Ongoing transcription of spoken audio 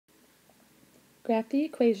Graph the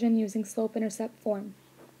equation using slope-intercept form.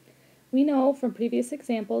 We know from previous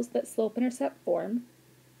examples that slope-intercept form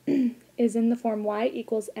is in the form y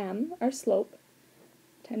equals m, our slope,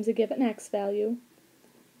 times a given x value,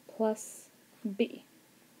 plus b.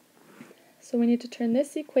 So we need to turn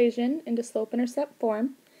this equation into slope-intercept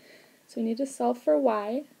form. So we need to solve for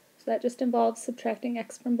y. So that just involves subtracting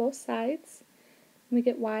x from both sides. And we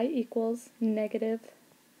get y equals negative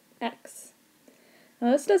x.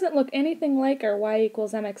 Now this doesn't look anything like our y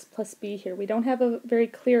equals mx plus b here. We don't have a very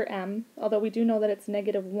clear m, although we do know that it's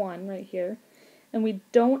negative 1 right here. And we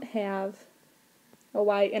don't have a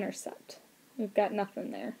y-intercept. We've got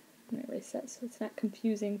nothing there. I'm going to erase that so it's not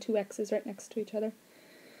confusing, two x's right next to each other.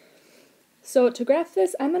 So to graph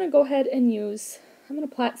this, I'm going to go ahead and I'm going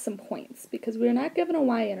to plot some points because we're not given a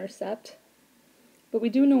y-intercept, but we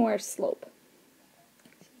do know our slope.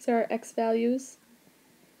 These are our x values,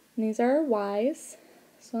 and these are our y's.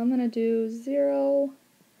 So I'm going to do 0,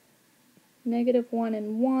 negative 1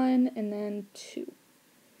 and 1, and then 2.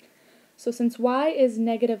 So since y is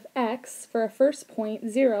negative x, for our first point,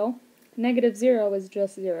 0, negative 0 is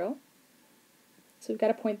just 0. So we've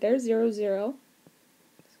got a point there, 0, 0.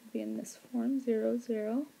 This will be in this form, 0,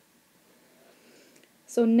 0.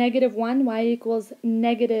 So negative 1, y equals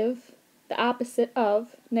negative, the opposite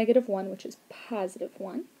of negative 1, which is positive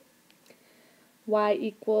 1. Y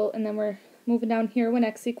equal, and then we're moving down here when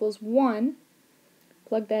x equals 1,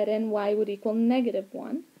 plug that in, y would equal negative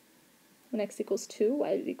 1. When x equals 2,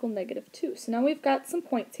 y would equal negative 2. So now we've got some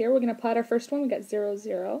points here. We're going to plot our first one. We've got 0,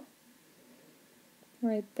 0.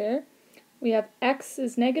 Right there. We have x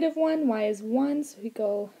is negative 1, y is 1, so we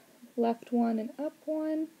go left 1 and up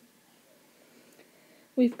 1.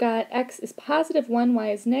 We've got x is positive 1, y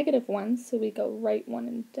is negative 1, so we go right 1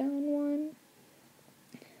 and down 1.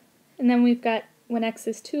 And then we've got when x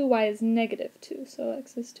is 2, y is negative 2. So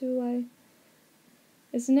x is 2, y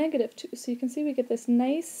is negative 2. So you can see we get this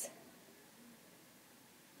nice,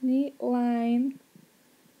 neat line.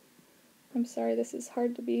 I'm sorry, this is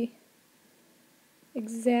hard to be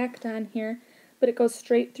exact on here, but it goes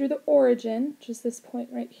straight through the origin, which is this point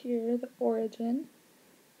right here, the origin,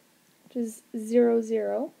 which is 0,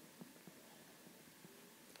 0.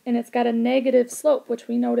 And it's got a negative slope, which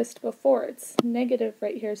we noticed before. It's negative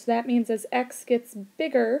right here, so that means as x gets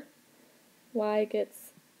bigger, y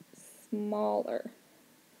gets smaller.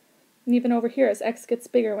 And even over here, as x gets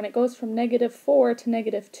bigger, when it goes from negative 4 to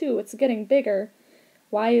negative 2, it's getting bigger.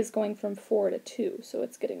 Y is going from 4 to 2, so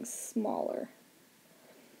it's getting smaller.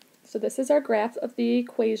 So this is our graph of the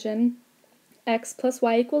equation x plus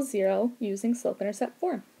y equals 0 using slope-intercept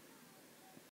form.